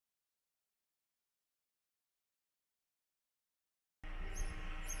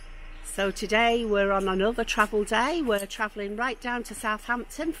So today we're on another travel day. We're travelling right down to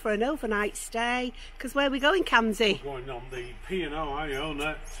Southampton for an overnight stay. Because where are we going, Kamsi? We're going on the O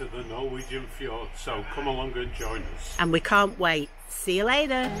Iona to the Norwegian fjord. So come along and join us. And we can't wait. See you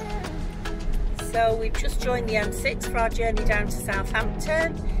later. So we've just joined the M6 for our journey down to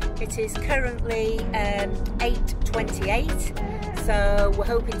Southampton. It is currently 8:28. So we're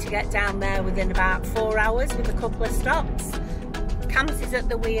hoping to get down there within about 4 hours with a couple of stops. Kamsi's at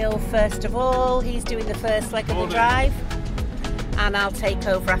the wheel first of all. He's doing the first leg of the drive, and I'll take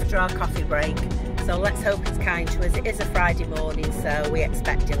over after our coffee break. So let's hope it's kind to us. It is a Friday morning, so we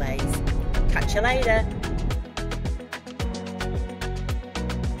expect delays. Catch you later.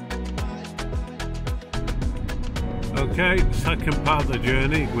 Okay, second part of the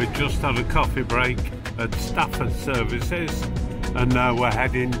journey. We just had a coffee break at Stafford Services, and now we're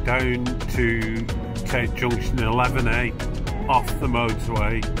heading down to take junction 11A off the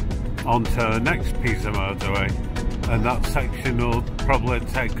motorway onto the next piece of motorway, and that section will probably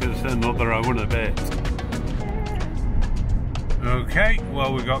take us another hour and a bit. Okay,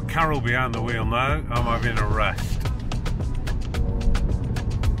 well, we've got Carol behind the wheel now. I'm having a rest.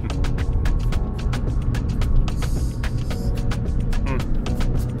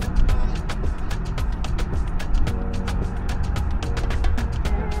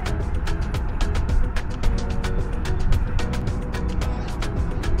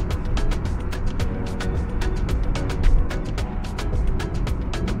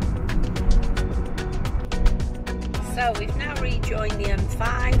 So we've now rejoined the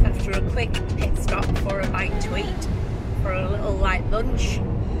M5 after a quick pit stop for a bite to eat, for a little light lunch,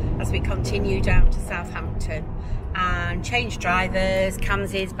 as we continue down to Southampton and change drivers.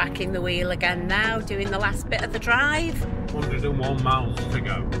 Kamsi's back in the wheel again now, doing the last bit of the drive. 101 miles to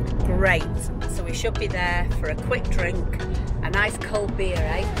go. Great, so we should be there for a quick drink, a nice cold beer,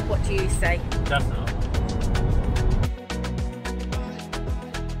 eh? What do you say? Definitely.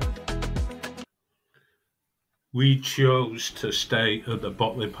 We chose to stay at the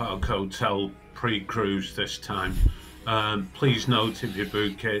Botley Park Hotel pre-cruise this time. Please note, if you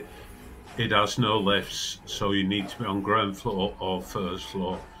book it, it has no lifts, so you need to be on ground floor or first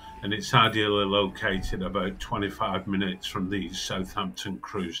floor, and it's ideally located about 25 minutes from the Southampton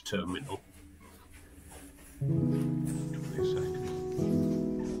cruise terminal. 20 seconds.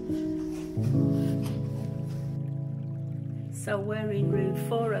 So we're in room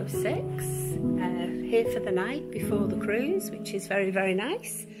 406, here for the night before the cruise, which is very, very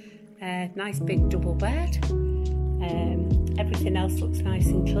nice. Nice big double bed. Everything else looks nice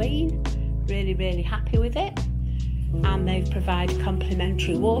and clean. Really, really happy with it. And they've provided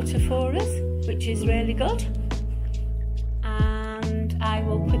complimentary water for us, which is really good. And I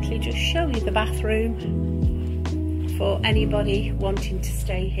will quickly just show you the bathroom for anybody wanting to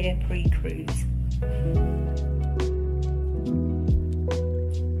stay here pre-cruise.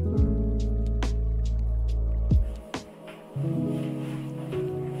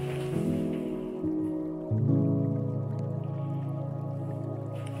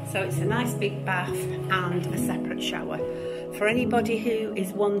 So it's a nice big bath and a separate shower. For anybody who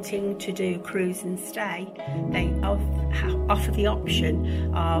is wanting to do cruise and stay, they offer the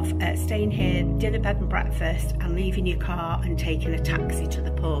option of staying here, dinner, bed and breakfast, and leaving your car and taking a taxi to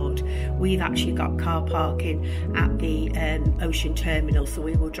the port. We've actually got car parking at the ocean terminal, so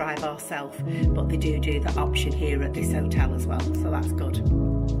we will drive ourselves, but they do that option here at this hotel as well, so that's good.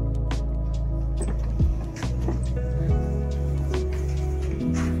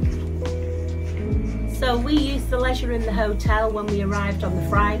 So we used the leisure in the hotel when we arrived on the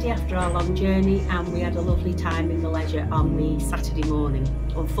Friday after our long journey, and we had a lovely time in the leisure on the Saturday morning.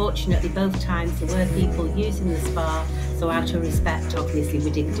 Unfortunately, both times there were people using the spa, so out of respect, obviously, we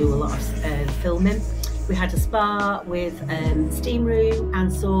didn't do a lot of filming. We had a spa with steam room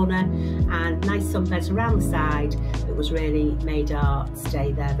and sauna and nice sunbeds around the side. It was really made our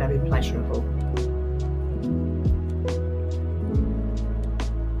stay there very pleasurable.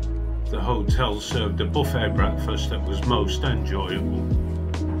 The hotel served a buffet breakfast that was most enjoyable.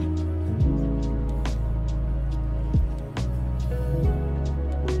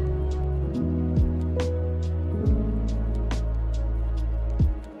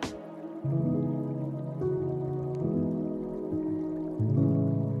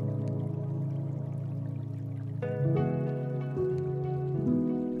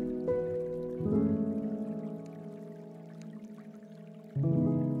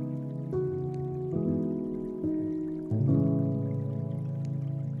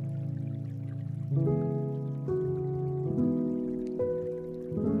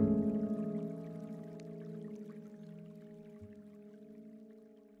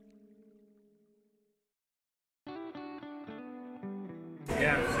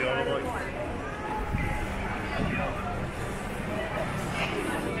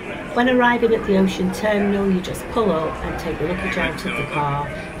 When arriving at the Ocean Terminal, you just pull up and take the luggage out of the car.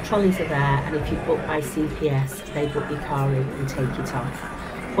 Trolleys are there, and if you book by CPS, they book your car in and take it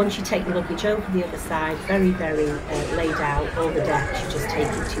off. Once you take the luggage over the other side, very laid out, all the decks, you just take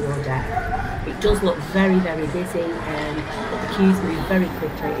it to your deck. It does look very busy, but the queues move very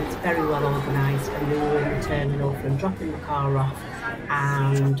quickly. It's very well organised, and we were in the terminal from dropping the car off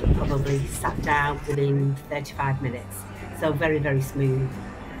and probably sat down within 35 minutes. So very smooth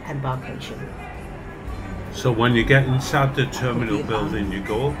embarkation. So when you get inside the terminal building, you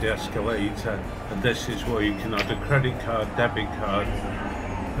go up the escalator, and this is where you can add a credit card, debit card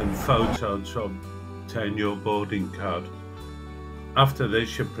and photo to obtain your boarding card. After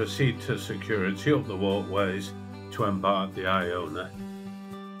this, you proceed to security up the walkways to embark the Iona.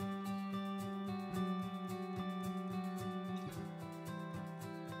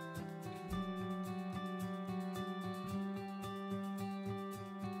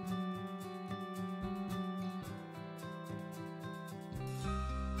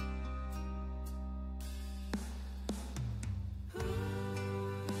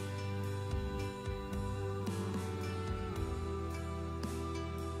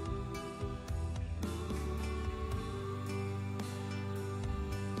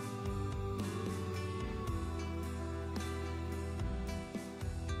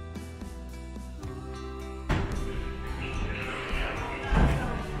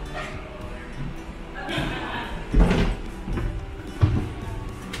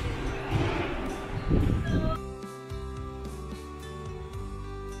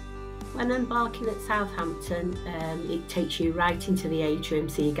 When embarking at Southampton, it takes you right into the atrium,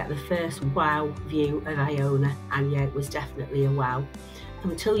 so you get the first wow view of Iona, and yeah, it was definitely a wow.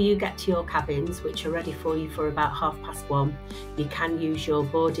 Until you get to your cabins, which are ready for you for about 1:30, you can use your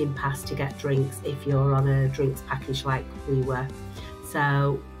boarding pass to get drinks if you're on a drinks package like we were.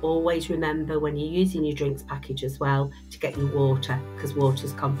 So always remember when you're using your drinks package as well to get your water, because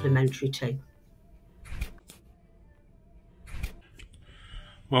water's complimentary too.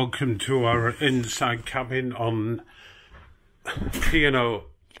 Welcome to our inside cabin on O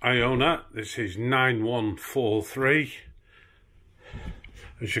Iona. This is 9143.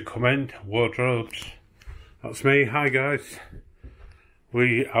 As you come in, wardrobes. That's me. Hi guys.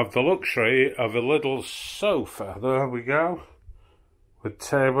 We have the luxury of a little sofa. There we go. With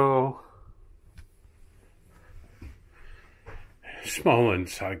table. Small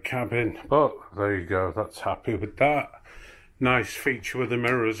inside cabin, but there you go. That's happy with that. Nice feature with the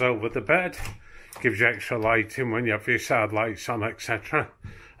mirrors over the bed. Gives you extra lighting when you have your side lights on, etc.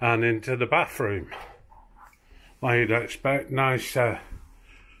 And into the bathroom. Like you'd expect, nice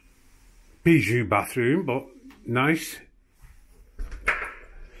bijou bathroom, but nice.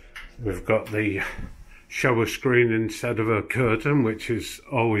 We've got the shower screen instead of a curtain, which is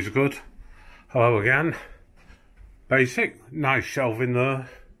always good. Hello again. Basic, nice shelving there.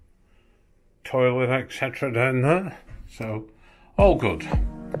 Toilet, etc. down there. So, all good.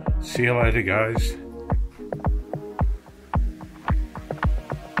 See you later, guys.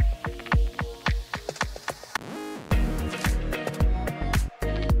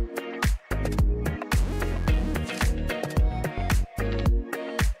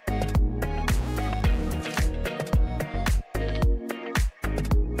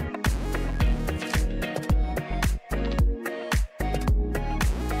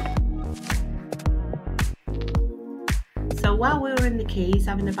 So while we were in the quays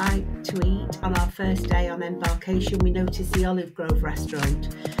having a bite to eat on our first day on embarkation, we noticed the Olive Grove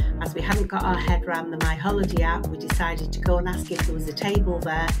restaurant. As we hadn't got our head around the My Holiday app, we decided to go and ask if there was a table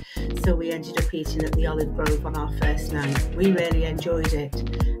there, so we ended up eating at the Olive Grove on our first night. We really enjoyed it.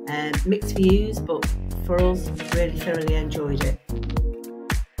 Mixed views, but for us, really thoroughly enjoyed it.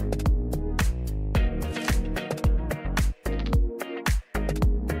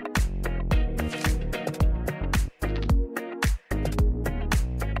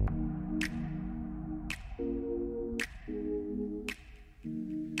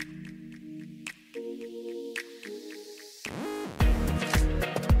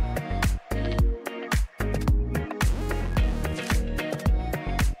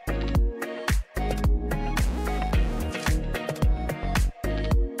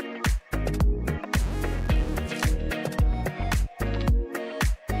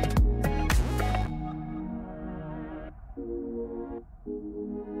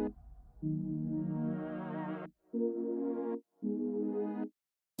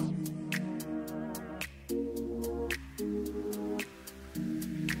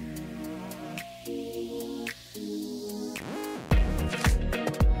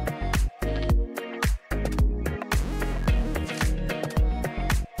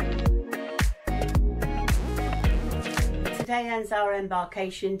 today ends our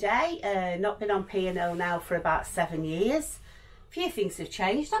embarkation day. Not been on P&O now for about 7 years. A few things have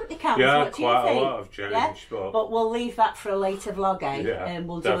changed, haven't they, Cam? Yeah, what do you quite think? a lot have changed. Yeah? But we'll leave that for a later vlog, eh? Yeah, And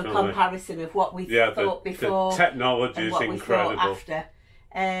we'll definitely. do a comparison of what we thought before the technology and is what incredible. we thought after.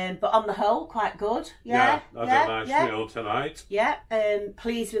 But on the whole, quite good. Had a nice meal tonight. Yeah,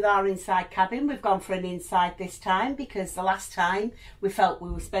 pleased with our inside cabin. We've gone for an inside this time because the last time we felt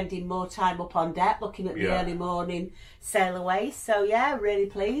we were spending more time up on deck looking at the early morning sail away. So yeah, really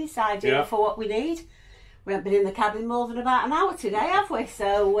pleased. Ideal for what we need. We haven't been in the cabin more than about an hour today, have we?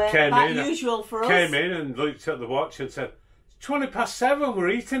 So about usual for us. Came in and looked at the watch and said, 7:20, we're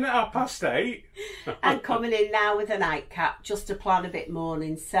eating at 8:30. And coming in now with a nightcap just to plan a bit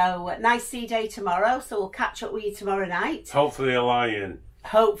morning. So nice sea day tomorrow, so we'll catch up with you tomorrow night. Hopefully a lie-in.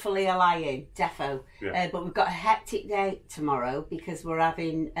 Hopefully a lie-in, defo. Yeah. But we've got a hectic day tomorrow because we're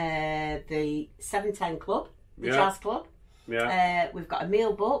having the 710 club, the jazz club. Yeah. We've got a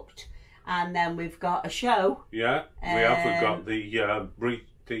meal booked and then we've got a show. Yeah, we have. We've got the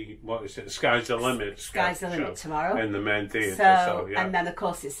what is it? Sky's the Limit. Sky's the Limit tomorrow in the main theatre. So yeah. And then of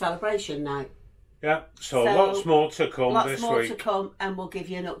course it's celebration night. Yeah. So lots more to come this week. Lots more to come, and we'll give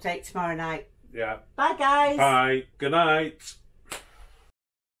you an update tomorrow night. Yeah. Bye guys. Bye. Good night.